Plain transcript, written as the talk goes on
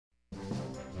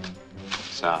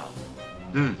Sal.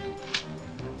 Hmm.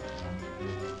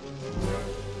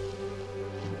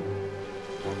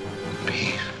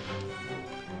 Beef.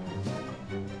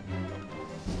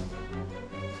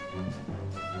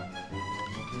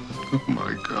 Oh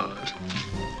my God.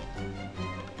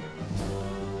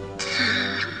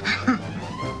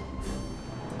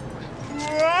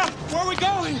 Where are we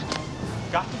going?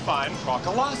 Got to find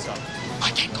Crocolasso. I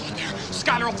can't go in there.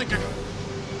 Skylar will think you're...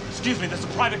 Excuse me, this is a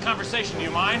private conversation. Do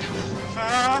you mind?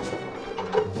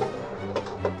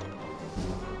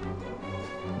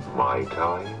 My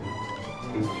time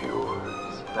is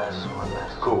yours. Best one.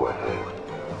 Go ahead.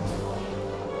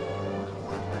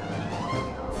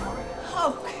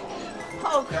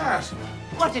 Oh, gosh.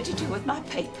 What did you do with my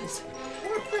papers?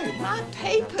 What papers? My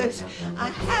papers. I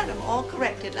had them all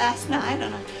corrected last night,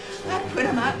 and I put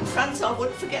them out in front so I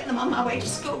wouldn't forget them on my way to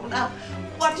school. Now,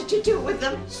 what did you do with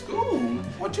them? School?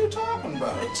 What you talking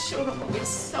about? The children will be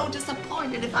so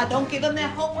disappointed if I don't give them their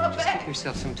homework back. Give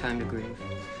yourself some time to grieve.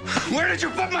 Where did you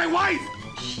put my wife?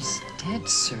 She's dead,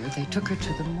 sir. They took her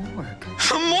to the morgue.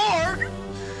 The morgue?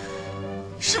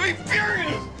 You should be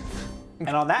furious.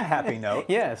 And on that happy note,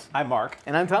 yes, I'm Mark.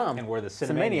 And I'm Tom. And we're the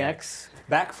Cinemaniacs.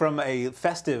 Back from a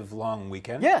festive long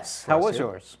weekend. Yes. How was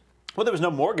yours? Well, there was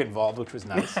no morgue involved, which was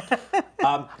nice.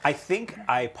 I think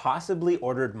I possibly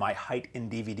ordered my height in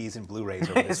DVDs and Blu-rays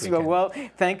over this weekend. Well,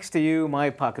 thanks to you, my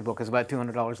pocketbook is about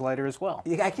 $200 lighter as well.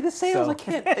 Yeah, I get the sales. I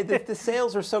can't. The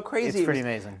sales are so crazy. It's pretty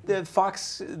amazing. The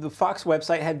Fox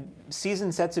website had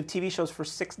season sets of TV shows for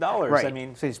 $6. Right. I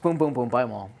mean, so you just boom, boom, boom, buy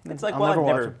them all. It's like, well, I've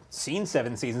never seen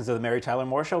 7 seasons of the Mary Tyler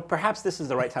Moore Show. Perhaps this is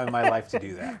the right time in my life to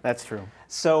do that. That's true.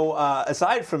 So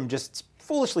aside from just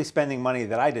foolishly spending money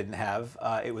that I didn't have,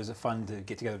 it was fun to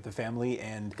get together with the family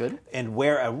and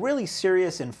wear a really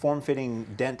serious and form-fitting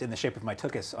dent in the shape of my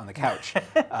tuchus on the couch.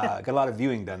 Got a lot of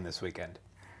viewing done this weekend.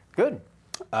 Good.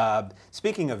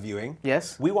 Speaking of viewing,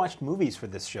 yes, we watched movies for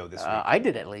this show this week. I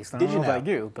did at least. I don't know about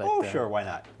you, but sure, why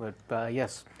not? But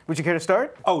yes, would you care to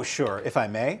start? Oh, sure, if I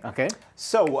may. Okay.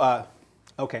 So,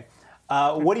 okay,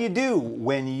 what do you do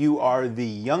when you are the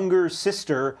younger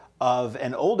sister of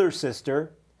an older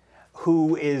sister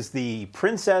who is the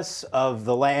princess of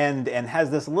the land and has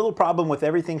this little problem with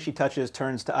everything she touches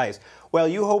turns to ice? Well,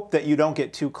 you hope that you don't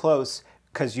get too close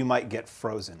because you might get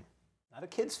frozen. Not a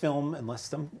kid's film unless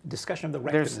some discussion of the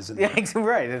rectum is in there. Yeah,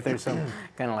 right. If there's some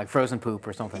kind of like frozen poop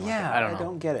or something like that. Yeah, I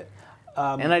don't get it.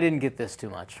 And I didn't get this too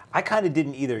much. I kind of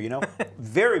didn't either, you know.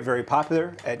 Very, very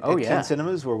popular at Keene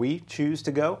cinemas where we choose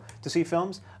to go to see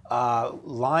films.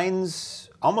 Lines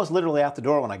almost literally out the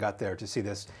door when I got there to see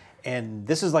this. And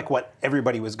this is like what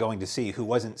everybody was going to see who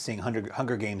wasn't seeing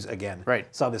Hunger Games again. Right.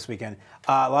 Saw this weekend.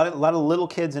 A lot of little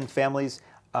kids and families.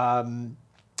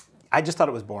 I just thought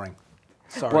it was boring.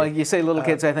 Sorry. Well, you say little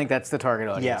kids, I think that's the target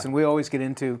audience. Yeah. And we always get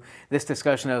into this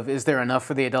discussion of, is there enough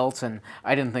for the adults? And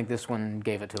I didn't think this one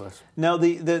gave it to us. No,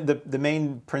 the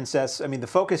main princess, I mean, the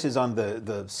focus is on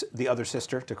the other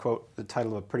sister, to quote the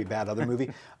title of a pretty bad other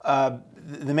movie.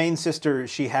 The main sister,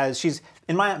 she's,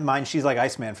 in my mind, she's like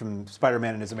Iceman from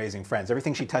Spider-Man and His Amazing Friends.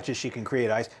 Everything she touches, she can create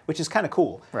ice, which is kind of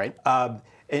cool. Right.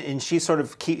 And she sort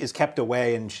of is kept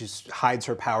away and she hides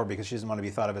her power because she doesn't want to be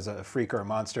thought of as a freak or a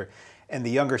monster. And the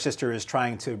younger sister is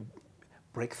trying to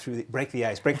break through the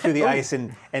ice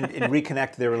and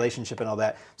reconnect their relationship and all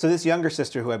that. So this younger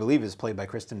sister, who I believe is played by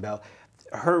Kristen Bell,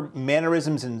 her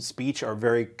mannerisms and speech are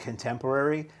very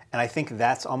contemporary, and I think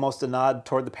that's almost a nod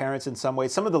toward the parents in some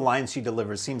ways. Some of the lines she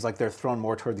delivers seems like they're thrown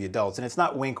more toward the adults, and it's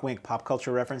not wink, wink pop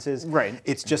culture references. Right.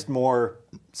 It's just more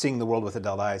seeing the world with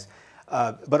adult eyes.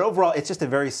 But overall, it's just a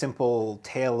very simple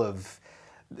tale of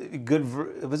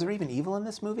good. Was there even evil in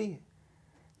this movie?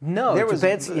 No, there was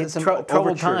some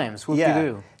troubled times. What do you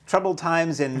do? Troubled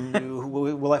times, and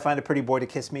will I find a pretty boy to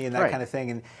kiss me, and that kind of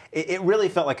thing. And it really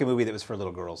felt like a movie that was for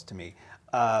little girls to me.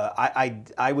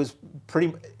 I was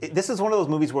pretty. This is one of those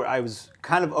movies where I was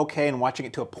kind of okay in watching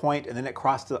it to a point, and then it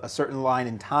crossed a certain line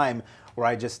in time where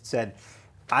I just said,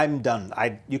 "I'm done.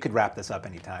 You could wrap this up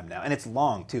anytime now." And it's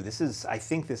long too. I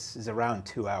think this is around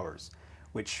 2 hours,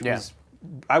 which was.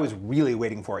 I was really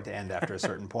waiting for it to end after a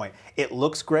certain point. It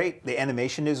looks great. The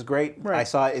animation is great. Right. I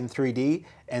saw it in 3D,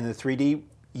 and the 3D,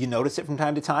 you notice it from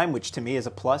time to time, which to me is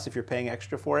a plus if you're paying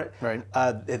extra for it. Right.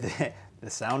 The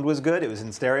sound was good. It was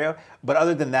in stereo. But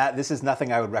other than that, this is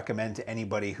nothing I would recommend to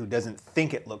anybody who doesn't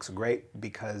think it looks great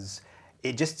because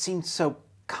it just seems so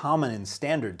common and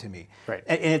standard to me. Right.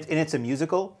 And it's a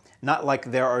musical. Not like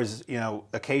there is,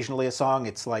 occasionally a song.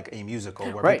 It's like a musical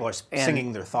where people are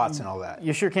singing their thoughts and all that.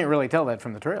 You sure can't really tell that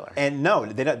from the trailer. And no,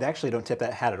 they actually don't tip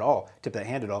that hand at all.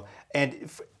 And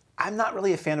I'm not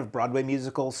really a fan of Broadway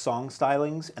musical song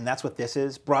stylings, and that's what this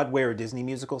is, Broadway or Disney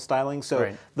musical styling.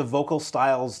 So the vocal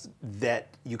styles that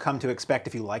you come to expect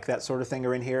if you like that sort of thing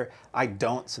are in here. I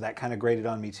don't, so that kind of grated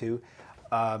on me too.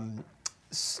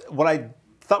 What I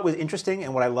thought was interesting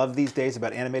and what I love these days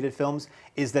about animated films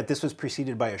is that this was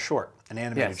preceded by a short, an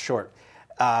animated short.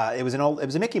 It was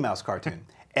a Mickey Mouse cartoon,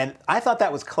 and I thought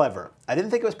that was clever. I didn't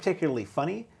think it was particularly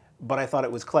funny, but I thought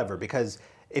it was clever because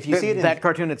if you see it in that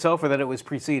cartoon itself, or that it was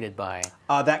preceded by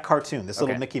that cartoon, this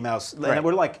little Mickey Mouse, and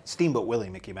we're like Steamboat Willie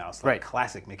Mickey Mouse, like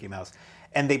classic Mickey Mouse,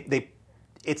 and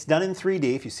it's done in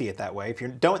 3D if you see it that way. If you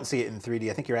don't see it in 3D,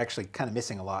 I think you're actually kind of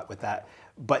missing a lot with that.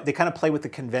 But they kind of play with the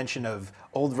convention of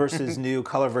old versus new,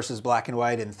 color versus black and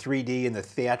white, and 3D and the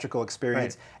theatrical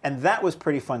experience, and that was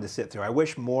pretty fun to sit through. I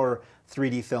wish more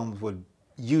 3D films would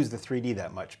use the 3D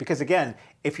that much, because again,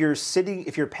 if you're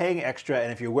paying extra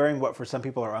and if you're wearing what for some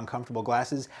people are uncomfortable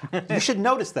glasses, you should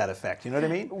notice that effect. You know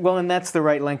what I mean? Well, and that's the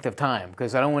right length of time,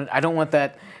 because I don't want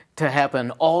that to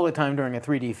happen all the time during a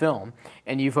 3D film.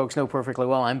 And you folks know perfectly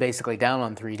well I'm basically down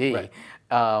on 3D.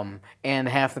 And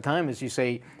half the time, as you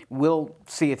say, we'll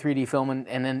see a 3D film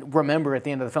and then remember at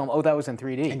the end of the film, oh, that was in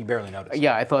 3D. And you barely notice.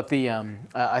 Yeah, I thought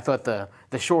the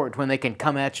short, when they can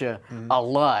come at you a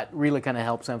lot, really kind of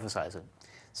helps emphasize it.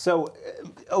 So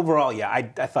overall, yeah, I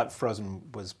thought Frozen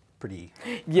was pretty.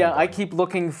 Yeah, I keep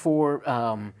looking for.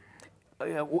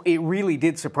 It really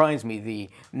did surprise me, the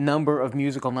number of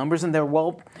musical numbers, and they're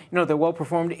well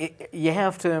performed. You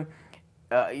have to.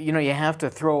 You have to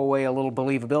throw away a little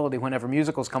believability whenever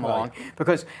musicals come along,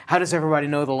 because how does everybody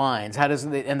know the lines?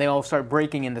 And they all start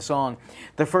breaking into song.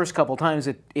 The first couple times,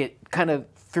 it kind of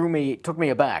took me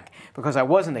aback, because I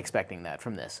wasn't expecting that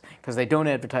from this, because they don't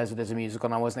advertise it as a musical,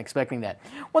 and I wasn't expecting that.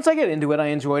 Once I get into it, I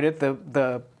enjoyed it.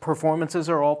 The performances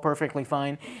are all perfectly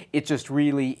fine. It just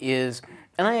really is,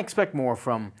 and I expect more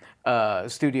from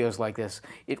studios like this.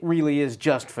 It really is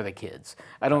just for the kids.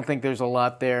 I don't think there's a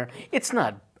lot there. It's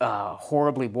not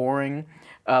horribly boring,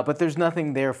 but there's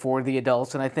nothing there for the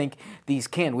adults, and I think these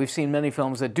can. We've seen many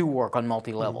films that do work on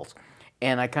multi-levels.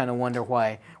 And I kind of wonder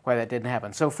why that didn't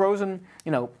happen. So Frozen,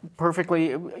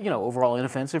 perfectly, overall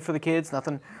inoffensive for the kids.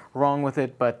 Nothing wrong with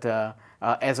it, but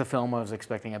as a film, I was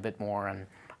expecting a bit more, and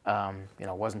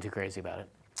wasn't too crazy about it.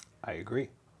 I agree.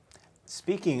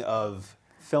 Speaking of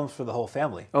films for the whole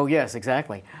family. Oh yes,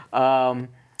 exactly.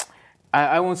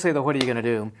 I won't say what are you going to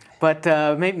do, but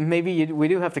maybe we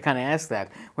do have to kind of ask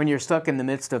that when you're stuck in the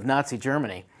midst of Nazi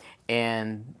Germany.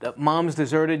 And mom's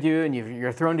deserted you, and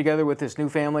you're thrown together with this new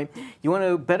family. You want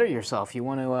to better yourself. You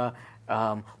want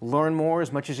to learn more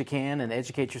as much as you can and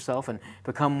educate yourself and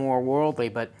become more worldly,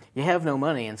 but you have no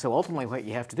money, and so ultimately what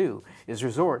you have to do is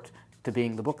resort to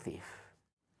being the book thief.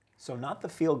 So not the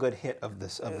feel-good hit of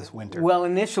this winter. Well,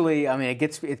 initially, I mean, it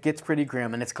gets pretty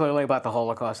grim, and it's clearly about the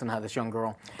Holocaust and how this young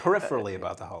girl. Peripherally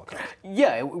about the Holocaust.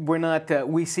 Yeah, we're not.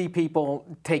 We see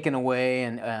people taken away,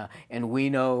 and we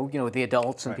know, the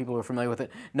adults and people who are familiar with it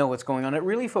know what's going on. It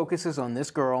really focuses on this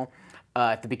girl.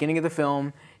 At the beginning of the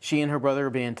film, she and her brother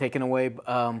are being taken away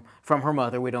from her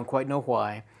mother. We don't quite know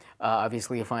why.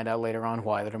 Obviously, you find out later on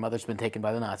why, that her mother's been taken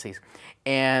by the Nazis.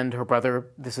 And her brother,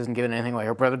 this isn't giving anything away,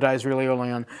 her brother dies really early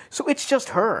on. So it's just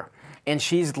her. And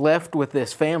she's left with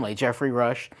this family, Jeffrey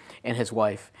Rush and his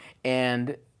wife.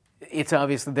 And it's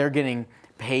obvious that they're getting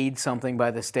paid something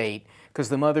by the state, because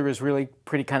the mother is really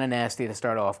pretty kind of nasty to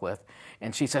start off with.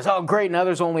 And she says, oh, great, now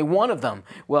there's only one of them.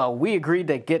 Well, we agreed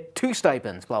to get 2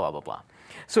 stipends, blah, blah, blah, blah.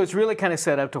 So it's really kind of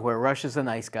set up to where Rush is a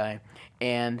nice guy,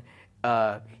 and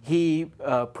he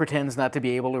pretends not to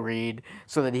be able to read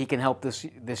so that he can help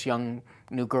this young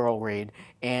new girl read.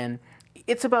 And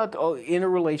it's about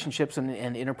interrelationships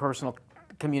and interpersonal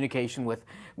communication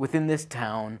within this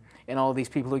town and all these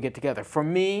people who get together. For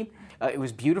me, it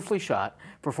was beautifully shot.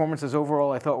 Performances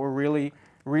overall I thought were really,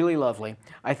 really lovely.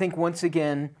 I think once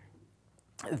again,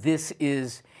 this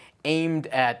is aimed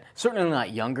at certainly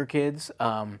not younger kids,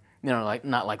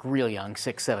 not like real young,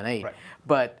 6, 7, 8,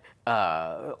 but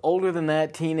older than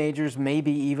that, teenagers,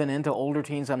 maybe even into older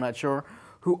teens, I'm not sure,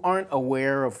 who aren't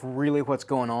aware of really what's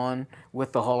going on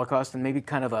with the Holocaust, and maybe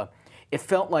kind of it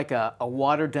felt like a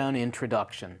watered-down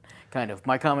introduction, kind of.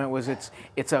 My comment was it's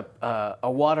a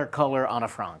watercolor on a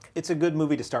franc. It's a good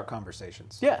movie to start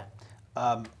conversations. Yeah.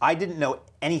 I didn't know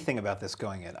anything about this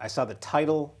going in. I saw the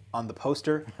title on the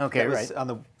poster. Okay, right. On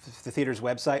the theater's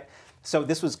website. So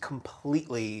this was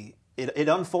completely, it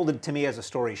unfolded to me as a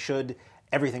story should.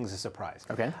 Everything's a surprise.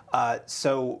 Okay.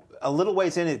 So a little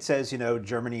ways in, it says,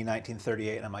 Germany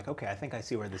 1938, and I'm like, okay, I think I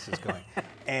see where this is going.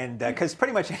 And because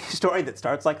pretty much any story that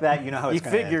starts like that, you know how it's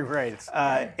going to end. You figure,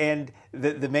 right. And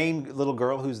the main little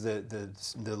girl who's the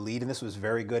lead in this was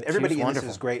very good. Everybody in this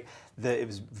was great. It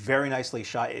was very nicely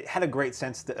shot. It had a great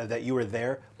sense that you were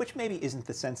there, which maybe isn't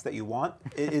the sense that you want.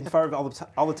 In far of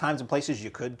all the times and places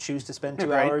you could choose to spend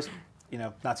 2 hours, you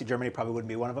know, Nazi Germany probably wouldn't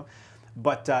be one of them.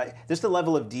 But just the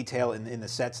level of detail in the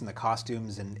sets and the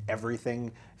costumes and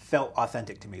everything felt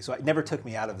authentic to me. So it never took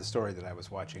me out of the story that I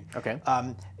was watching. Okay.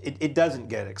 It doesn't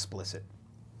get explicit,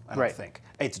 I don't think.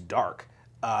 It's dark.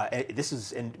 This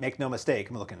is, and make no mistake,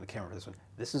 I'm looking at the camera for this one.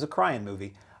 This is a crying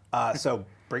movie. So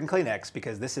bring Kleenex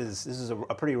because this is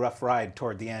a pretty rough ride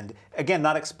toward the end. Again,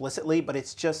 not explicitly, but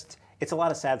it's a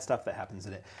lot of sad stuff that happens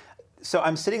in it. So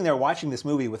I'm sitting there watching this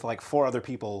movie with like 4 other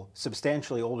people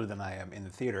substantially older than I am in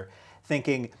the theater,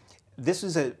 thinking this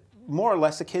is more or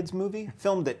less a kids movie,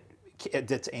 filmed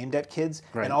that's aimed at kids,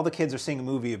 and all the kids are seeing a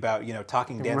movie about, you know,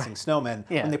 talking, dancing snowmen,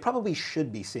 and they probably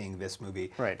should be seeing this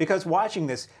movie. Because watching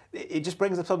this, it just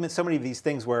brings up so many of these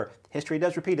things where history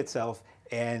does repeat itself,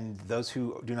 and those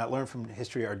who do not learn from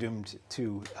history are doomed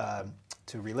to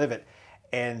relive it.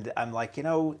 And I'm like, you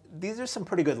know, these are some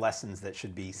pretty good lessons that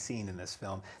should be seen in this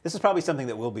film. This is probably something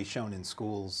that will be shown in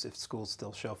schools, if schools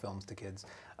still show films to kids.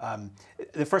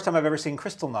 The first time I've ever seen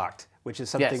Kristallnacht, which is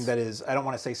something that is, I don't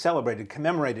want to say celebrated,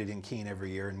 commemorated in Keene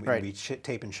every year, and we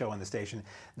tape and show on the station.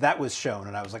 That was shown,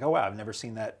 and I was like, oh wow, I've never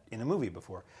seen that in a movie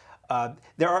before.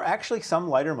 There are actually some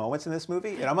lighter moments in this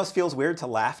movie. It almost feels weird to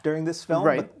laugh during this film,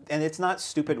 and it's not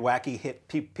stupid, wacky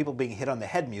people being hit on the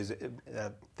head music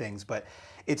things, but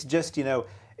it's just, you know,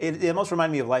 it almost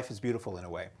reminded me of Life is Beautiful in a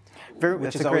way,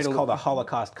 which is always called a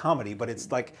Holocaust comedy, but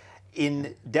it's like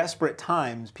in desperate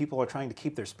times, people are trying to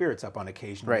keep their spirits up on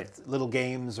occasion with little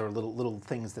games or little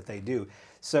things that they do.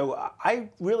 So I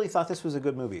really thought this was a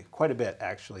good movie, quite a bit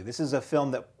actually. This is a film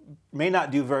that may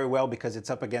not do very well because it's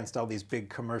up against all these big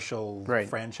commercial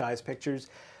franchise pictures,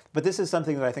 but this is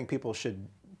something that I think people should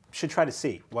try to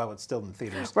see while it's still in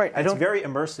theaters. It's very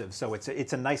immersive, so it's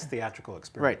a nice theatrical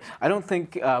experience. I don't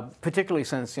think, particularly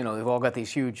since, you know, they've all got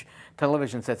these huge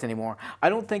television sets anymore, I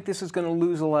don't think this is going to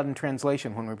lose a lot in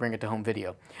translation when we bring it to home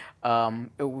video.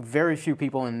 Very few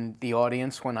people in the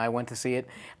audience when I went to see it,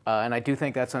 and I do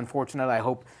think that's unfortunate. I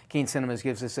hope Keene Cinemas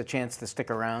gives us a chance to stick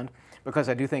around, because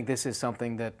I do think this is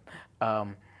something that,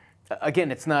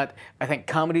 again, it's not, I think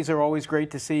comedies are always great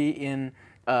to see in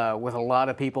with a lot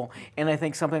of people, and I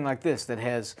think something like this that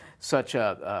has such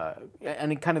a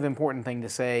kind of important thing to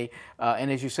say,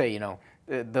 and as you say, you know,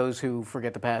 those who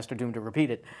forget the past are doomed to repeat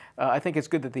it. I think it's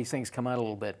good that these things come out a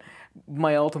little bit.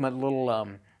 My ultimate little,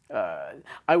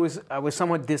 I was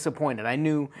somewhat disappointed. I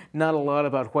knew not a lot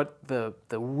about what the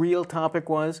real topic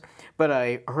was, but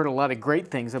I heard a lot of great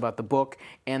things about the book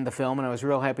and the film, and I was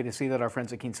real happy to see that our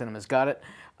friends at Keene Cinemas got it.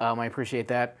 I appreciate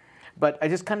that. But I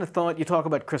just kind of thought, you talk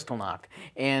about Kristallnacht,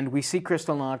 and we see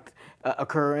Kristallnacht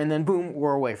occur, and then boom,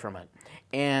 we're away from it.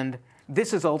 And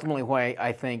this is ultimately why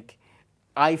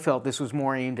I felt this was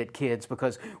more aimed at kids,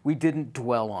 because we didn't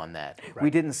dwell on that. We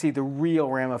didn't see the real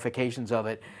ramifications of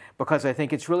it, because I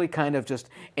think it's really kind of just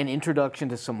an introduction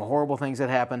to some horrible things that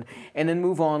happened, and then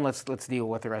move on, let's deal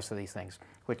with the rest of these things,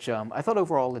 which I thought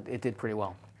overall it did pretty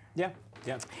well. Yeah.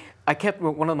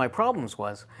 One of my problems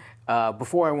was,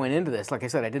 before I went into this, like I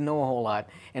said, I didn't know a whole lot,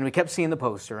 and we kept seeing the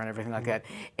poster and everything like that,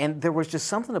 and there was just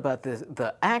something about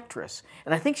the actress,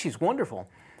 and I think she's wonderful,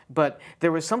 but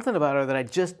there was something about her that I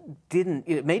just didn't,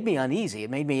 it made me uneasy, it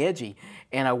made me edgy,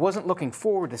 and I wasn't looking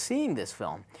forward to seeing this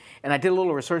film. And I did a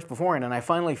little research beforehand, and I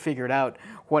finally figured out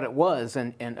what it was,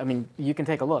 and I mean, you can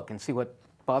take a look and see what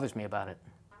bothers me about it.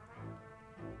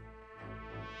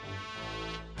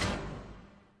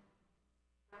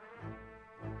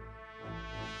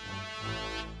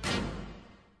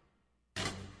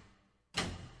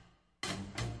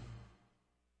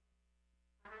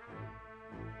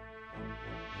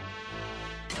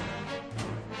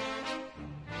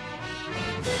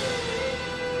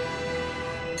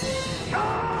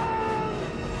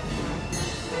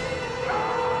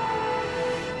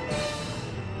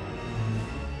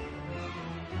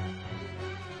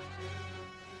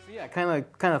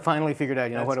 Kind of finally figured out,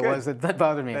 you know, what it was that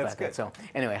bothered me about that. So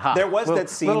anyway, there was that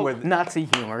scene where Nazi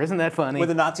humor, isn't that funny? Where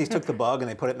the Nazis took the bug and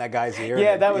they put it in that guy's ear.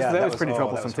 Yeah, that was pretty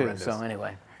troublesome too. So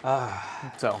anyway,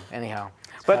 so anyhow,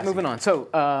 but moving on.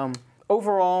 So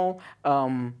overall,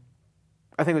 I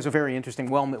think it was a very interesting,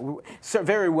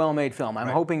 very well-made film. I'm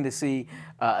hoping to see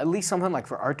at least something like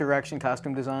for art direction,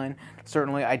 costume design.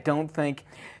 Certainly, I don't think,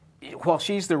 while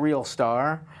she's the real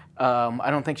star, I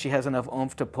don't think she has enough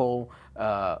oomph to pull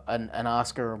an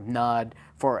Oscar nod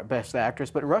for Best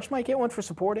Actress, but Rush might get one for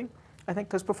supporting, I think,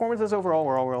 because performances overall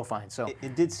were all real fine. So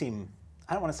it did seem,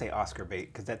 I don't want to say Oscar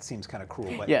bait because that seems kind of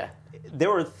cruel, but Yeah. there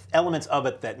were elements of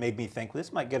it that made me think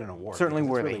this might get an award. Certainly because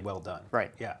it's worthy. really well done.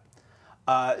 Right. Yeah.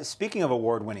 Speaking of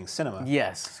award-winning cinema,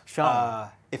 Yes, Sean.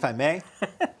 if I may,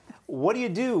 what do you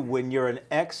do when you're an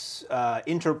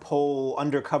ex-Interpol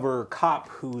undercover cop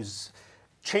who's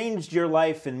changed your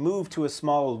life and moved to a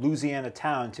small Louisiana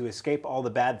town to escape all the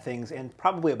bad things and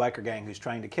probably a biker gang who's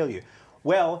trying to kill you?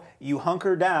 Well, you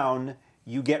hunker down,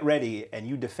 you get ready, and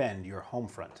you defend your home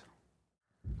front.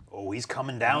 Oh, he's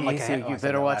coming down like a So hen. you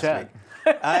better watch out.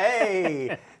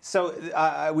 Hey!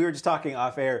 So we were just talking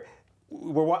off air.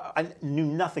 I knew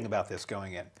nothing about this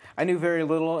going in. I knew very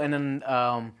little, and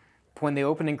then when the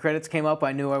opening credits came up,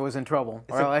 I knew I was in trouble.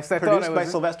 Or at least I thought I Produced by was.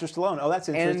 Sylvester Stallone. Oh, that's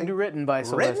interesting. And written by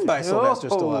Sylvester. Written by Sylvester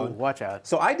Stallone. Watch out.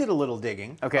 So I did a little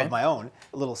digging Okay. of my own,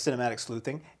 a little cinematic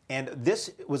sleuthing, and this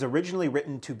was originally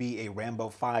written to be a Rambo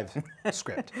 5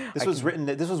 script. This was written.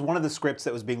 This was one of the scripts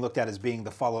that was being looked at as being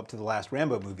the follow-up to the last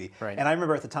Rambo movie. Right. And I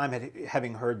remember at the time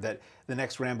having heard that the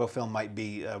next Rambo film might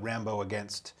be Rambo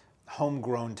against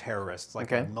homegrown terrorists,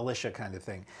 like a militia kind of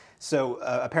thing. So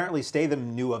apparently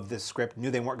Statham knew of this script, knew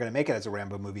they weren't going to make it as a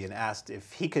Rambo movie, and asked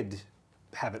if he could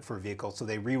have it for a vehicle. So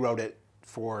they rewrote it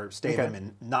for Statham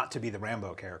and not to be the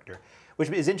Rambo character, which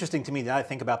is interesting to me. Now I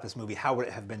think about this movie, how would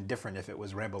it have been different if it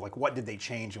was Rambo? Like, what did they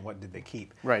change and what did they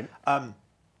keep? Right.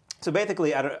 So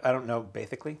basically, I don't know,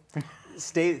 basically,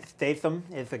 Statham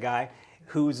is the guy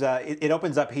who's, it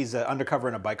opens up, he's undercover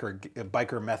in a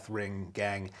biker meth ring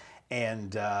gang,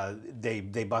 and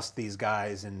they bust these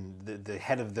guys, and the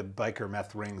head of the biker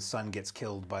meth ring's son gets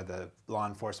killed by the law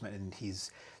enforcement, and he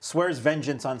swears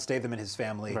vengeance on Statham and his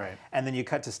family. Right. And then you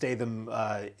cut to Statham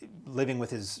living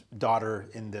with his daughter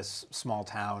in this small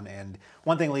town, and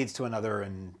one thing leads to another,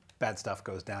 and bad stuff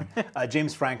goes down.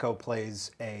 James Franco plays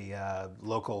a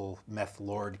local meth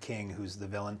lord king who's the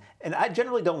villain. And I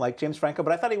generally don't like James Franco,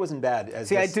 but I thought he wasn't bad. As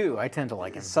See, I do. I tend to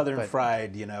like him. Southern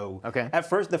fried, you know. Okay. At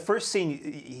first, the first scene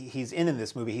he's in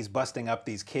this movie, he's busting up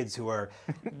these kids who are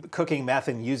cooking meth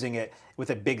and using it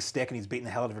with a big stick, and he's beating the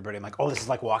hell out of everybody. I'm like, oh, this is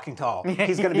like Walking Tall.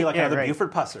 He's going to be like Yeah, another right.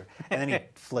 Buford Pusser. And then he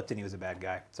flipped and he was a bad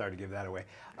guy. Sorry to give that away.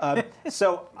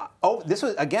 This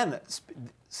was, again,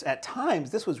 at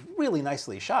times, this was really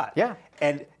nicely shot. Yeah.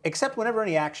 And except whenever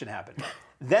any action happened.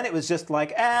 Then it was just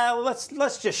like,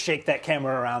 let's just shake that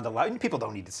camera around a lot. People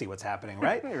don't need to see what's happening,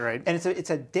 right? Right. And it's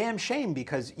a damn shame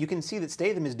because you can see that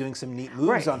Statham is doing some neat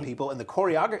moves on people, and the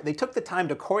choreography, they took the time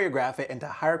to choreograph it and to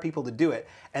hire people to do it,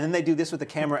 and then they do this with the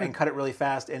camera and cut it really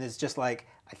fast, and it's just like,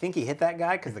 I think he hit that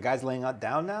guy because the guy's laying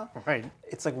down now. Right.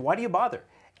 It's like, why do you bother?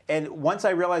 And once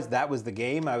I realized that was the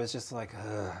game, I was just like,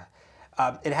 ugh.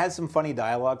 It has some funny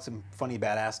dialogue, some funny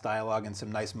badass dialogue, and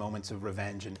some nice moments of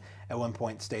revenge. And at one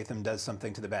point, Statham does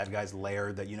something to the bad guy's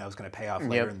lair that you know is going to pay off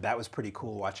later, and that was pretty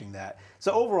cool watching that.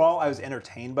 So overall, I was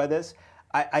entertained by this.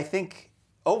 I think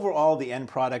overall, the end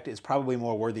product is probably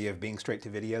more worthy of being straight to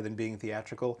video than being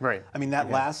theatrical. Right. I mean, that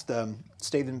last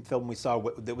Statham film we saw,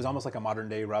 that was almost like a modern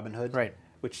day Robin Hood, Right.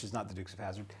 which is not the Dukes of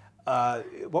Hazzard.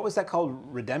 What was that called?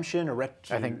 Redemption or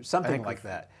something like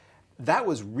that. That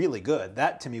was really good.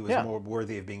 That to me was more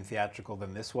worthy of being theatrical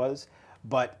than this was.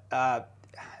 But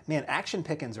man, action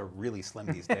pickings are really slim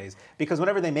these days because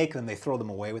whenever they make them, they throw them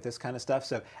away with this kind of stuff.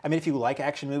 So, I mean, if you like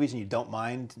action movies and you don't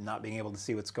mind not being able to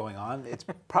see what's going on, it's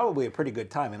probably a pretty good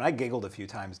time. And I giggled a few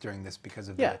times during this because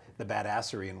of the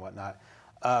badassery and whatnot.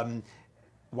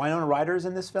 Winona Ryder's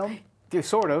in this film.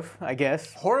 Sort of, I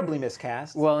guess. Horribly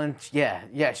miscast. Well, and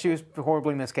yeah, she was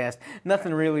horribly miscast.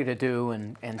 Nothing really to do,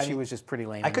 and she was just pretty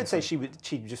lame. I could say she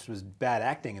just was bad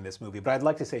acting in this movie, but I'd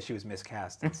like to say she was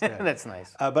miscast instead. That's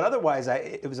nice. But otherwise,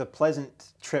 it was a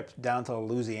pleasant trip down to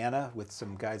Louisiana with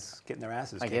some guys getting their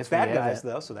asses kicked. guess Bad guys,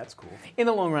 though, so that's cool. In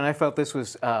the long run, I felt this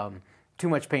was too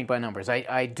much paint by numbers.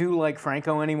 I do like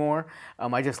Franco anymore.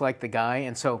 I just like the guy,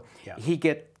 and so he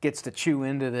gets to chew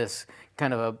into this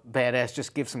kind of a badass,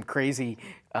 just give some crazy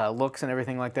looks and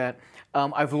everything like that.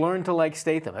 I've learned to like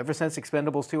Statham ever since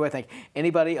Expendables 2. I think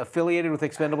anybody affiliated with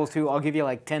Expendables 2, I'll give you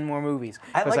like 10 more movies.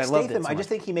 I like Statham. So I just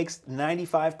think he makes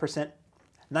 98%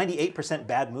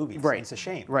 bad movies. Right. It's a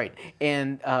shame. Right.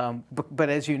 And but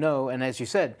as you know, and as you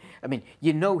said, I mean,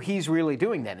 you know he's really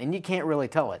doing that, and you can't really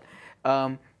tell it.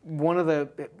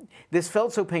 This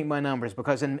felt so paint by numbers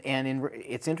because,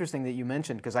 it's interesting that you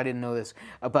mentioned, because I didn't know this,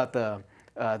 about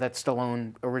that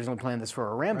Stallone originally planned this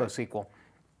for a Rambo sequel.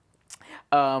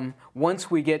 Once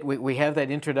we have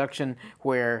that introduction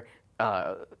where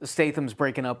Statham's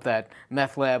breaking up that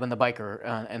meth lab and the biker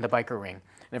ring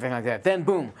and everything like that. Then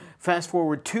boom, fast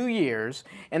forward 2 years,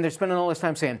 and they're spending all this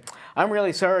time saying, "I'm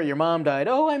really sorry your mom died.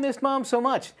 Oh, I missed mom so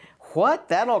much." What?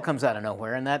 That all comes out of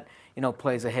nowhere, and that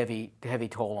plays a heavy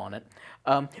toll on it.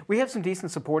 We have some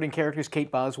decent supporting characters.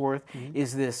 Kate Bosworth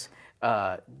is this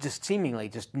just seemingly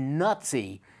just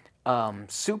nutsy,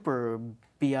 super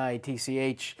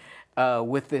bitch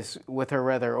with her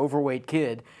rather overweight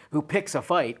kid who picks a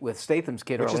fight with Statham's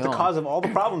kid Which early is the on. cause of all the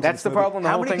problems. That's the problem.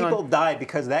 How many people died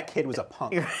because that kid was a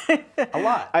punk? A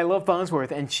lot. I love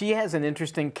Bosworth, and she has an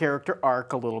interesting character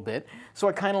arc a little bit, so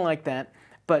I kind of like that.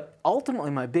 But ultimately,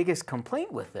 my biggest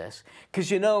complaint with this,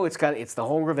 because it's the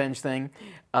whole revenge thing.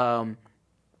 I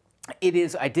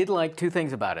did like two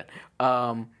things about it.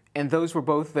 And those were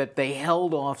both that they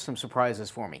held off some surprises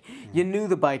for me. You knew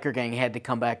the biker gang had to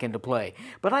come back into play,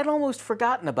 but I'd almost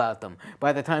forgotten about them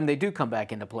by the time they do come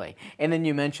back into play. And then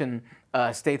you mentioned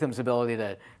Statham's ability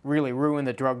to really ruin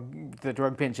the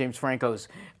drug pin James Franco's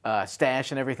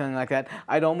stash and everything like that.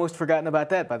 I'd almost forgotten about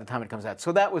that by the time it comes out.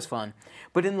 So that was fun.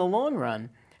 But in the long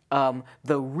run,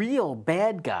 the real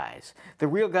bad guys, the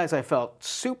real guys I felt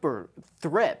super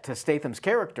threat to Statham's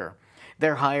character,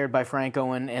 they're hired by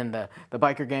Franco and the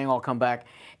biker gang all come back,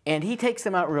 and he takes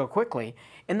them out real quickly.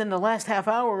 And then the last half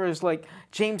hour is like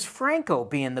James Franco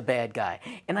being the bad guy.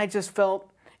 And I just felt,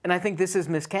 and I think this is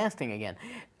miscasting again.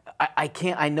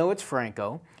 I know it's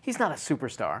Franco. He's not a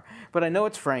superstar, but I know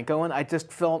it's Franco, and I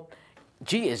just felt,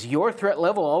 gee, is your threat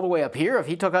level all the way up here if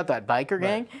he took out that biker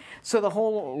gang? Right. So the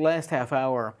whole last half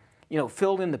hour,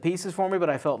 filled in the pieces for me,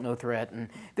 but I felt no threat. And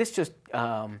this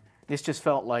just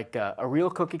felt like a real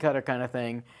cookie cutter kind of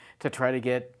thing to try to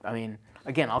get. I mean,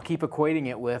 again, I'll keep equating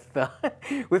it with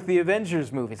with the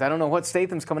Avengers movies. I don't know what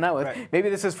Statham's coming out with. Right. Maybe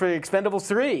this is for Expendables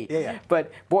 3. Yeah.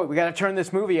 But boy, we got to turn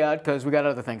this movie out because we got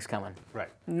other things coming. Right.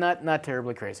 Not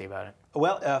terribly crazy about it.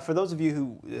 Well, for those of you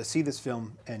who see this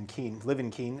film in Keene, live in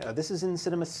Keene, this is in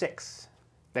Cinema 6.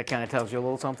 That kind of tells you a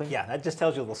little something? Yeah, that just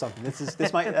tells you a little something.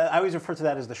 This might, I always refer to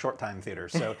that as the short time theater.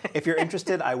 So if you're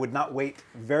interested, I would not wait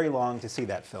very long to see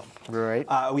that film. Right.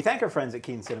 We thank our friends at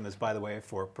Keene Cinemas, by the way,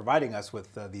 for providing us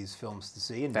with these films to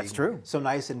see. And that's being true. So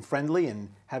nice and friendly and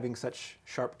having such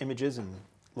sharp images and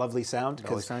lovely sound.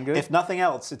 Always sound good. If nothing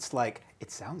else, it's like,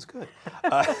 it sounds good.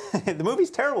 The movie's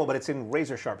terrible, but it's in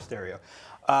razor sharp stereo.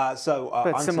 But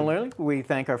similarly, we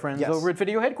thank our friends over at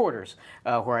Video Headquarters,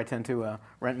 where I tend to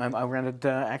rent I rented,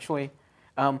 actually,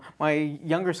 my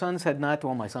younger sons had not,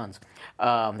 well, my sons,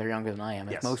 they're younger than I am,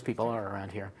 as most people are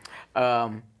around here,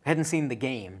 hadn't seen The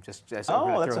Game, just as that's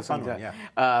a fun one, yeah.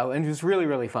 And it was really,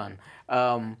 really fun.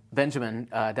 Benjamin,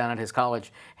 down at his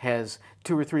college, has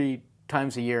 2 or 3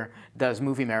 times a year does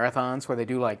movie marathons where they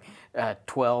do like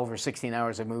 12 or 16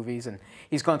 hours of movies, and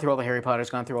he's gone through all the Harry Potters,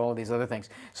 gone through all of these other things.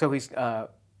 So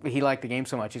he liked The Game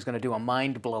so much he's going to do a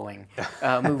mind-blowing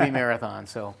movie marathon.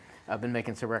 So I've been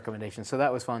making some recommendations. So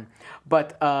that was fun.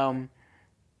 But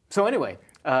so anyway,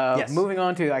 moving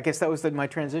on to, I guess that was my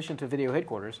transition to Video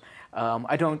Headquarters.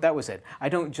 That was it. I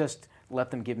don't just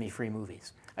let them give me free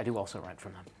movies. I do also rent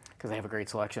from them, because they have a great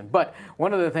selection. But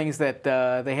one of the things that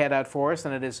they had out for us,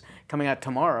 and it is coming out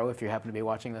tomorrow if you happen to be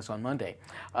watching this on Monday,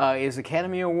 is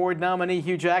Academy Award nominee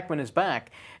Hugh Jackman is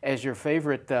back as your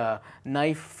favorite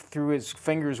knife through his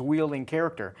fingers wielding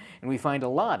character. And we find a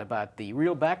lot about the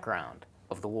real background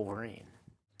of the Wolverine.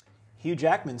 Hugh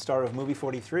Jackman, star of movie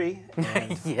 43.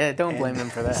 Yeah, don't blame him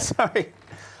for that. Sorry.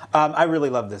 I really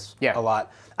love this a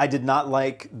lot. I did not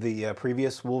like the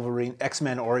previous Wolverine,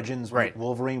 X-Men Origins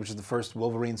Wolverine, which is the first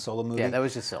Wolverine solo movie. Yeah, that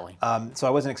was just silly. So I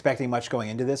wasn't expecting much going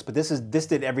into this, but this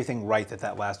did everything right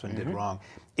that last one did wrong.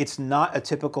 It's not a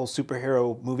typical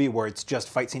superhero movie where it's just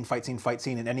fight scene, fight scene, fight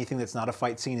scene, and anything that's not a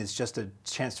fight scene is just a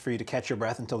chance for you to catch your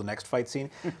breath until the next fight scene.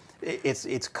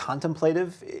 It's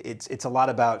contemplative. It's a lot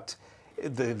about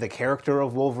the character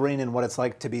of Wolverine and what it's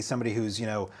like to be somebody who's,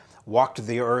 walked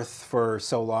the earth for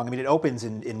so long. I mean, it opens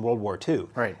in World War II.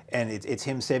 Right. And it's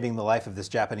him saving the life of this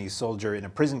Japanese soldier in a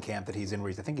prison camp that he's in,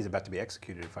 where I think he's about to be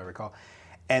executed, if I recall.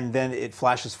 And then it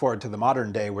flashes forward to the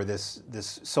modern day where this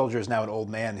soldier is now an old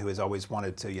man who has always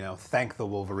wanted to, thank the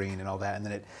Wolverine and all that. And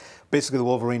then basically the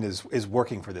Wolverine is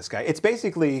working for this guy. It's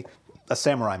basically a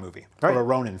samurai movie or a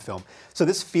Ronin film. So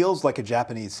this feels like a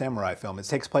Japanese samurai film. It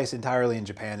takes place entirely in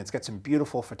Japan. It's got some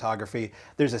beautiful photography.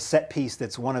 There's a set piece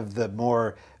that's one of the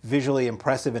more visually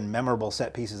impressive and memorable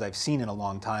set pieces I've seen in a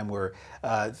long time, where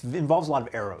it involves a lot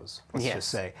of arrows, let's just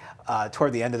say,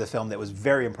 toward the end of the film that was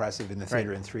very impressive in the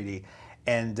theater in 3D.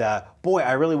 And boy,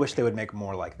 I really wish they would make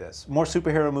more like this. More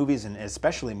superhero movies, and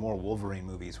especially more Wolverine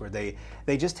movies, where they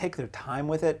just take their time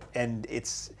with it, and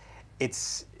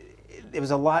it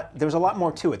was a lot. There was a lot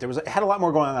more to it. It had a lot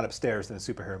more going on upstairs than a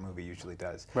superhero movie usually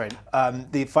does. Right.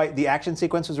 The action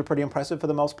sequences are pretty impressive for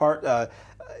the most part.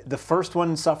 The first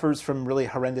one suffers from really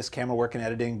horrendous camera work and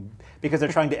editing because they're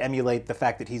trying to emulate the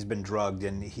fact that he's been drugged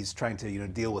and he's trying to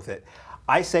deal with it.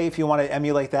 I say if you want to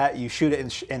emulate that, you shoot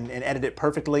it and edit it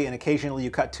perfectly, and occasionally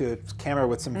you cut to a camera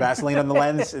with some Vaseline on the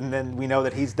lens, and then we know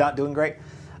that he's not doing great.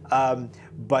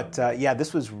 Yeah,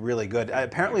 this was really good.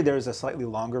 Apparently there's a slightly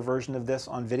longer version of this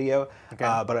on video,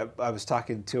 but I was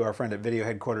talking to our friend at Video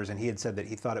Headquarters, and he had said that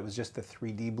he thought it was just the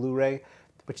 3D Blu-ray,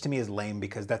 which to me is lame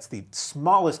because that's the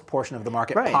smallest portion of the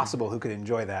market possible who could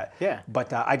enjoy that. Yeah.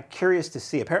 But I'm curious to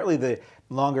see. Apparently the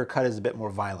longer cut is a bit more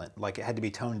violent. Like it had to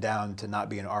be toned down to not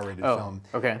be an R-rated film.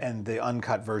 Okay. And the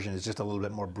uncut version is just a little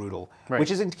bit more brutal,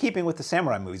 which is in keeping with the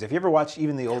samurai movies. If you ever watch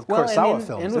even the old Kurosawa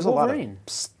films, there's a lot of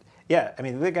psst. Yeah, I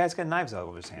mean, the guy's got knives all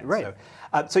over his hands. Right.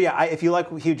 So yeah, if you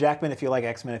like Hugh Jackman, if you like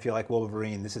X-Men, if you like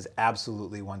Wolverine, this is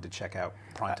absolutely one to check out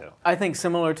pronto. I think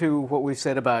similar to what we've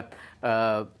said about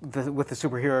with the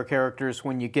superhero characters,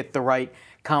 when you get the right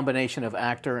combination of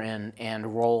actor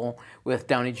and role with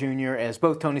Downey Jr. as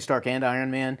both Tony Stark and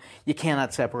Iron Man, you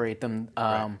cannot separate them.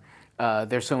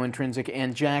 They're so intrinsic,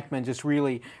 and Jackman just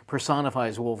really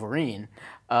personifies Wolverine.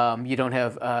 You don't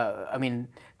have, I mean,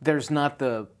 there's not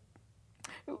the...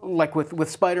 Like with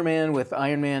Spider-Man, with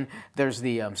Iron Man, there's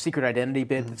the secret identity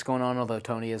bit that's going on, although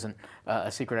Tony isn't a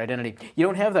secret identity. You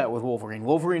don't have that with Wolverine.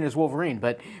 Wolverine is Wolverine,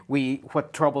 but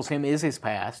what troubles him is his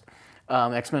past.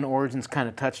 X-Men Origins kind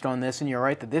of touched on this, and you're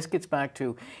right that this gets back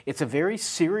to, it's a very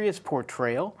serious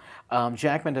portrayal.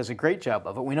 Jackman does a great job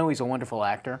of it. We know he's a wonderful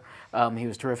actor. He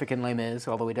was terrific in Les Mis,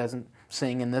 although he doesn't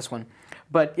sing in this one.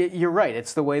 But you're right,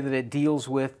 it's the way that it deals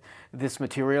with this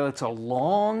material.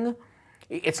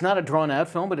 It's not a drawn-out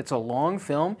film, but it's a long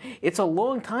film. It's a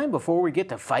long time before we get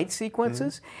to fight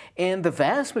sequences, and the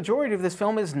vast majority of this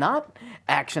film is not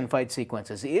action fight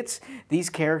sequences. It's these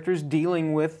characters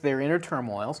dealing with their inner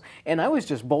turmoils, and I was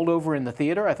just bowled over in the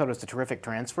theater. I thought it was a terrific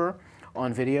transfer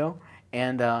on video,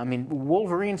 and I mean,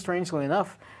 Wolverine, strangely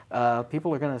enough,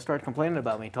 people are going to start complaining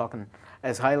about me talking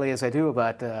as highly as I do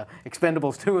about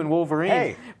Expendables 2 and Wolverine.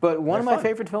 Hey, but one of my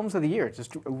favorite films of the year.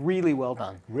 Just really well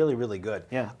done. Really, really good.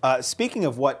 Yeah. Speaking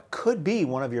of what could be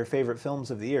one of your favorite films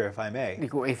of the year, if I may.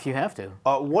 If you have to.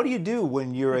 What do you do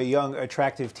when you're a young,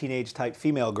 attractive, teenage-type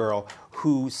female girl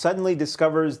who suddenly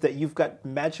discovers that you've got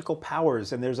magical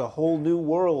powers and there's a whole new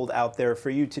world out there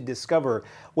for you to discover?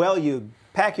 Well, you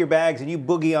pack your bags and you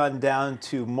boogie on down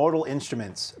to Mortal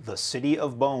Instruments, the City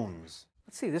of Bones.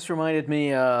 Let's see, this reminded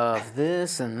me of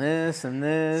this and this and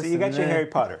this. So you got your Harry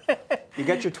Potter. You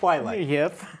got your Twilight.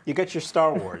 Yep. You got your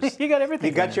Star Wars. You got everything.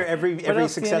 You got your every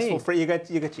successful. You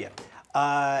got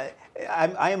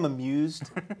I am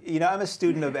amused. I'm a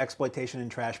student of exploitation and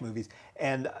trash movies,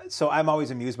 and so I'm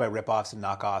always amused by ripoffs and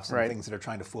knockoffs and things that are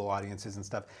trying to fool audiences and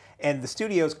stuff. And the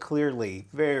studios clearly,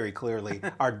 very clearly,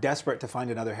 are desperate to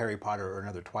find another Harry Potter or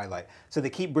another Twilight. So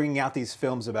they keep bringing out these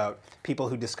films about people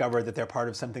who discover that they're part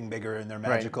of something bigger and they're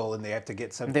magical and they have to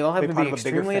get some. They all have to be extremely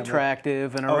extremely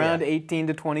attractive and around 18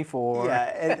 to 24.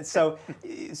 Yeah, and so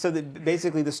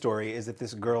basically the story is that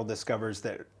this girl discovers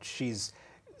that she's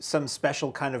some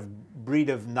special kind of breed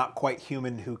of not quite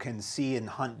human who can see and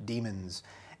hunt demons,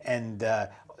 and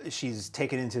she's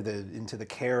taken into the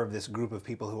care of this group of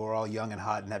people who are all young and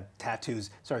hot and have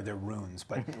tattoos. Sorry, they're runes,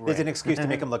 but there's an excuse to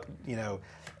make them look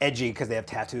edgy because they have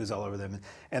tattoos all over them,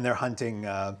 and they're hunting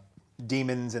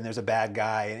demons, and there's a bad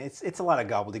guy, and it's a lot of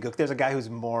gobbledygook. There's a guy who's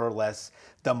more or less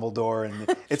Dumbledore,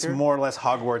 and it's more or less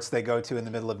Hogwarts they go to in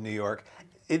the middle of New York.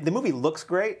 The movie looks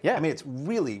great. Yeah. I mean, it's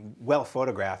really well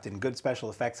photographed and good special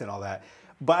effects and all that.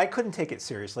 But I couldn't take it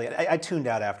seriously. I tuned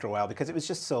out after a while because it was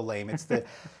just so lame. It's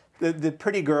the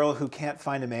pretty girl who can't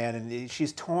find a man, and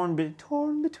she's torn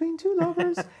between two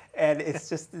lovers, and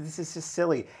this is just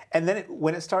silly. And then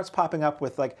when it starts popping up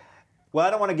with like, well, I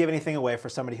don't want to give anything away for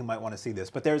somebody who might want to see this,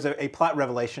 but there's a plot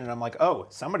revelation, and I'm like, oh,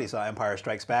 somebody saw Empire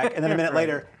Strikes Back, and then a minute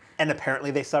later. And apparently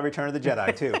they saw Return of the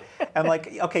Jedi, too. I'm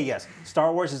like, okay, yes,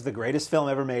 Star Wars is the greatest film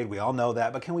ever made. We all know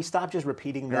that. But can we stop just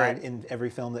repeating that in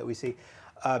every film that we see?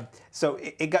 So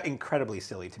it got incredibly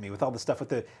silly to me with all the stuff with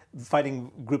the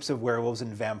fighting groups of werewolves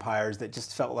and vampires that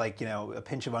just felt like, a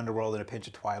pinch of Underworld and a pinch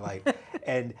of Twilight.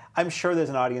 And I'm sure there's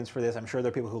an audience for this. I'm sure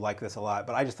there are people who like this a lot.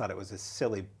 But I just thought it was a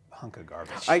silly hunk of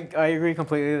garbage. I agree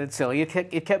completely that it's silly.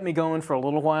 It kept me going for a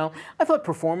little while. I thought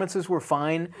performances were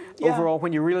fine overall.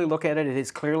 When you really look at it, it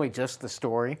is clearly just the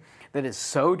story that is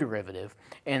so derivative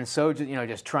and so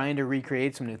just trying to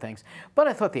recreate some new things. But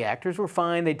I thought the actors were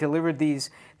fine. They delivered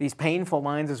these painful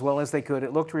lines as well as they could.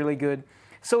 It looked really good.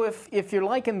 So if you're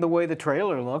liking the way the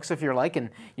trailer looks, if you're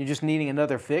just needing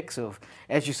another fix of,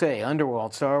 as you say,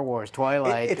 Underworld, Star Wars,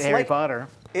 Twilight, Harry Potter.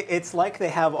 It's like they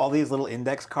have all these little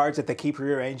index cards that they keep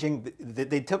rearranging.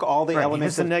 They took all the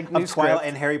elements of Twilight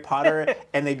and Harry Potter,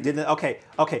 and they didn't. Okay,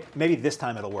 maybe this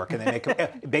time it'll work, and they make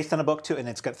it based on a book too, and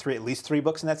it's got at least three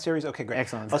books in that series. Okay, great.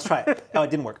 Excellent. Let's try it. Oh, it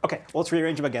didn't work. Okay, well, let's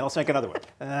rearrange them again. Let's make another one.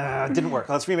 It didn't work.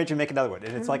 Let's rearrange and make another one.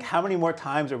 And it's like, how many more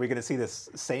times are we going to see this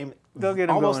same,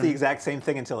 almost the exact same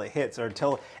thing until it hits, or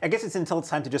until it's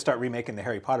time to just start remaking the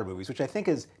Harry Potter movies, which I think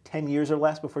is 10 years or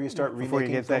less before you start remaking. Before you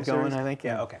get that going, I think.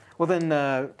 Yeah. Okay. Well, then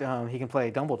he can play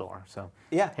Dumbledore. So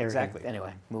yeah, Harry, exactly.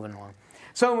 Anyway, moving along.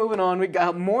 So moving on, we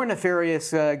got more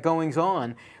nefarious goings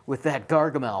on with that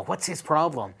Gargamel. What's his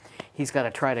problem? He's got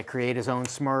to try to create his own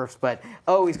Smurfs, but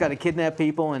he's got to kidnap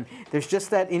people, and there's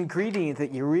just that ingredient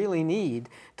that you really need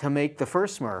to make the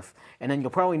first Smurf, and then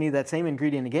you'll probably need that same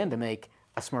ingredient again to make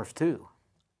a Smurf 2.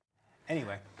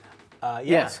 Anyway.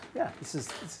 Yes. Yeah. This is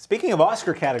speaking of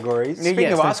Oscar categories.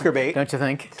 Speaking of Oscar bait, don't you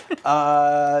think?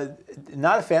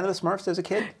 Not a fan of the Smurfs as a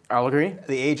kid. I'll agree.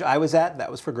 The age I was at,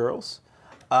 that was for girls.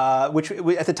 Which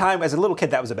at the time, as a little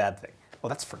kid, that was a bad thing. Well,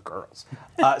 that's for girls.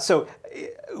 So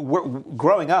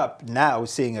growing up now,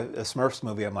 seeing a Smurfs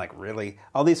movie, I'm like, really?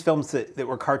 All these films that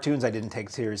were cartoons I didn't take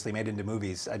seriously, made into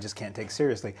movies, I just can't take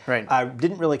seriously. Right. I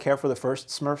didn't really care for the first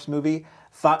Smurfs movie.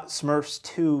 Thought Smurfs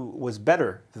 2 was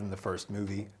better than the first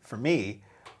movie for me,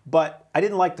 but I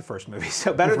didn't like the first movie.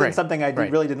 So better than something I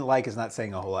really didn't like is not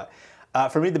saying a whole lot.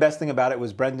 For me, the best thing about it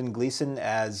was Brendan Gleeson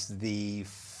as the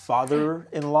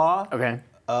father-in-law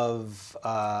of...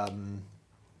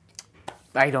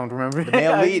 I don't remember.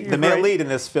 The male lead in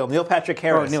this film, Neil Patrick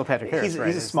Harris. Oh, Neil Patrick Harris,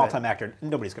 He's a small-time actor.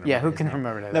 Nobody's going to remember who can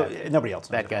remember that? Nobody else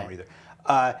knows that guy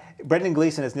either. Brendan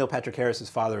Gleeson as Neil Patrick Harris's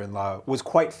father-in-law was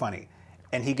quite funny,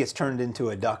 and he gets turned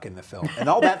into a duck in the film. And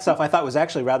all that stuff I thought was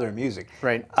actually rather amusing.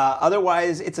 Right.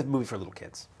 Otherwise, it's a movie for little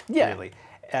kids. Yeah. Really.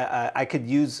 I could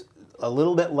use a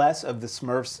little bit less of the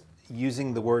Smurfs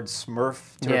using the word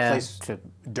Smurf to replace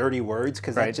dirty words,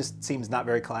 because that just seems not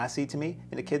very classy to me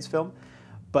in a kid's film.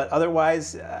 But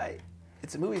otherwise,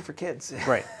 it's a movie for kids.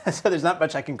 Right. So there's not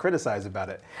much I can criticize about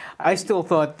it. I still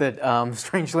thought that,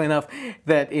 strangely enough,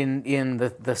 that in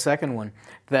the second one,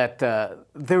 that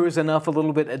there was enough, a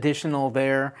little bit additional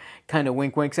there, kind of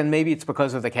wink-winks, and maybe it's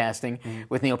because of the casting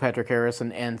with Neil Patrick Harris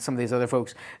and some of these other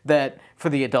folks, that for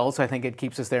the adults, I think it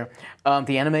keeps us there.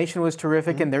 The animation was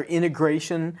terrific, and their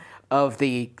integration of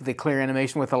the clear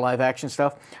animation with the live-action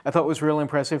stuff, I thought was real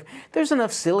impressive. There's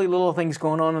enough silly little things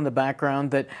going on in the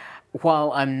background that,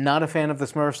 while I'm not a fan of the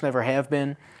Smurfs, never have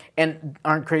been, and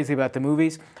aren't crazy about the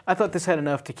movies, I thought this had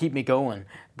enough to keep me going,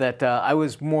 that I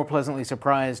was more pleasantly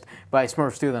surprised by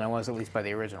Smurfs 2 than I was, at least, by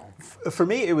the original. For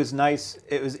me, it was nice.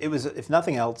 It was, if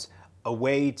nothing else, a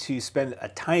way to spend a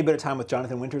tiny bit of time with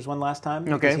Jonathan Winters one last time.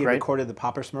 Because he recorded the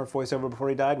Popper Smurf voiceover before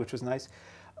he died, which was nice.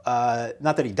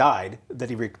 Not that he died,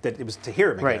 that it was to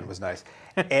hear him again was nice.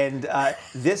 And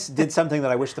this did something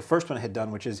that I wish the first one had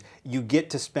done, which is you get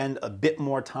to spend a bit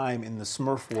more time in the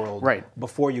Smurf world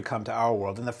before you come to our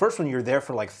world. In the first one, you're there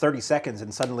for like 30 seconds,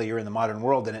 and suddenly you're in the modern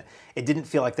world, and it didn't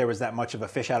feel like there was that much of a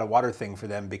fish out of water thing for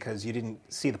them, because you didn't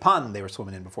see the pond they were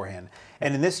swimming in beforehand.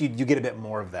 And in this, you get a bit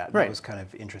more of that. That was kind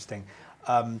of interesting.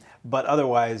 But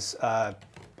otherwise...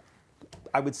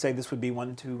 I would say this would be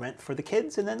one to rent for the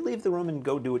kids, and then leave the room and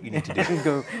go do what you need to do.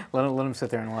 Go let them sit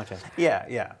there and watch it. Yeah,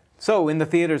 yeah. So in the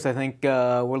theaters, I think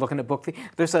we're looking at book.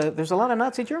 There's a lot of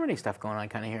Nazi Germany stuff going on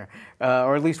kind of here,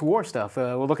 or at least war stuff.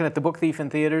 We're looking at The Book Thief in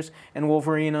theaters and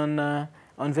Wolverine on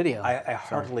video. I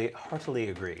heartily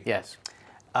agree. Yes.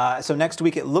 So next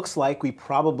week, it looks like we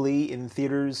probably in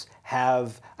theaters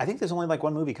have, I think there's only like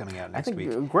one movie coming out next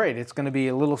week. Great. It's going to be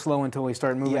a little slow until we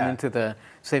start moving into the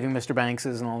Saving Mr.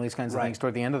 Bankses and all these kinds of things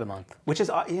toward the end of the month. Which is,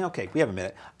 okay, we have a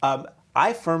minute.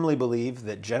 I firmly believe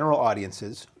that general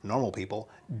audiences, normal people,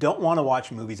 don't want to watch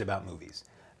movies about movies.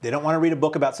 They don't want to read a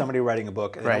book about somebody writing a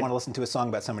book. They don't want to listen to a song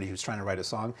about somebody who's trying to write a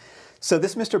song. So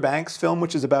this Mr. Banks film,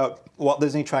 which is about Walt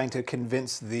Disney trying to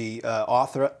convince the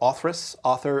author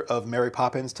of Mary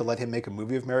Poppins to let him make a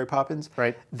movie of Mary Poppins,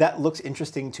 that looks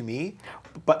interesting to me.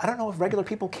 But I don't know if regular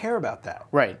people care about that.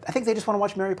 Right. I think they just want to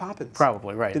watch Mary Poppins.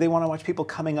 Probably, right. Do they want to watch people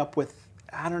coming up with,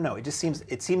 I don't know, it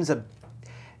seems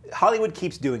Hollywood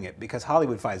keeps doing it because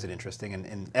Hollywood finds it interesting,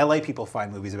 and LA people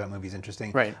find movies about movies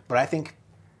interesting. Right. But I think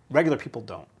regular people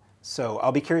don't. So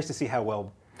I'll be curious to see how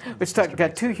well. It's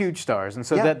got two huge stars, and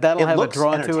so that'll have a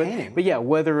draw to it. But yeah,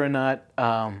 whether or not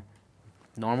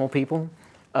normal people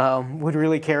would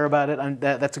really care about it,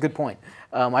 that's a good point.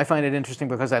 I find it interesting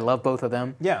because I love both of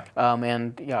them. Yeah.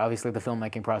 And obviously the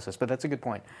filmmaking process, but that's a good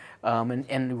point.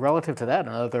 And relative to that,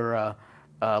 another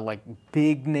like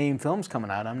big name films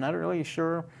coming out. I'm not really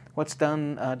sure what's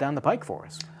down the pike for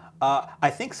us. I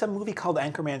think some movie called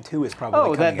Anchorman 2 is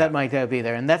probably coming out. That might be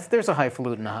there, and there's a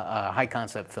highfalutin, high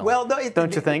concept film. Well, no,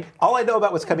 don't you think? All I know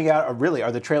about what's coming out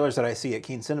are the trailers that I see at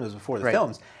Keene Cinemas before the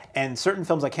films. And certain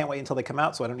films I can't wait until they come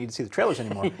out, so I don't need to see the trailers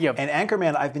anymore. Yep. And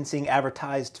Anchorman I've been seeing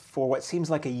advertised for what seems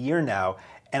like a year now,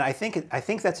 and I think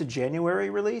that's a January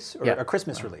release or a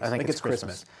Christmas release. I think it's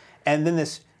Christmas. And then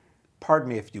this, pardon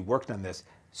me if you worked on this,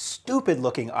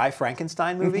 stupid-looking I,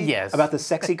 Frankenstein movie about the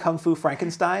sexy kung fu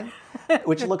Frankenstein,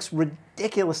 which looks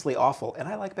ridiculously awful, and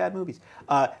I like bad movies.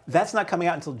 That's not coming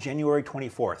out until January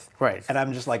 24th. Right. And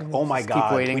I'm just like, oh my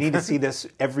God, we need to see this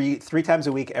 3 times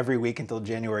a week, every week until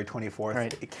January 24th.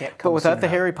 Right. It can't come But without the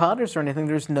soon Harry Potters or anything,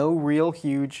 there's no real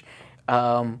huge,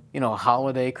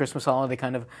 holiday, Christmas holiday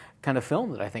kind of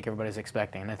film that I think everybody's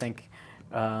expecting. And I think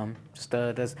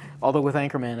does. Although with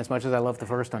Anchorman, as much as I love the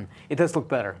first one, it does look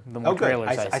better. The more trailers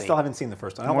I see. I still haven't seen the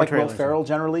first one. I don't like Will Ferrell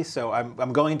generally, so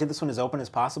I'm going into this one as open as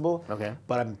possible. Okay.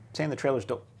 But I'm saying the trailers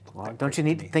don't. Don't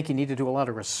you think you need to do a lot lot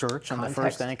of research on the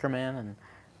first Anchorman and?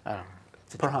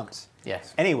 Perhaps.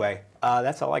 Yes. Anyway,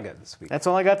 that's all I got this week. That's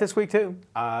all I got this week too.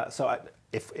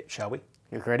 Shall we?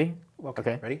 You're ready?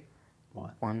 Okay. Ready?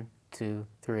 1, 2,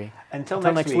 3. Until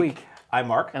next week. I'm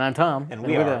Mark. And I'm Tom. And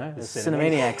we are the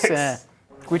Cinemaniacs.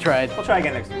 We tried. We'll try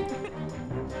again next week.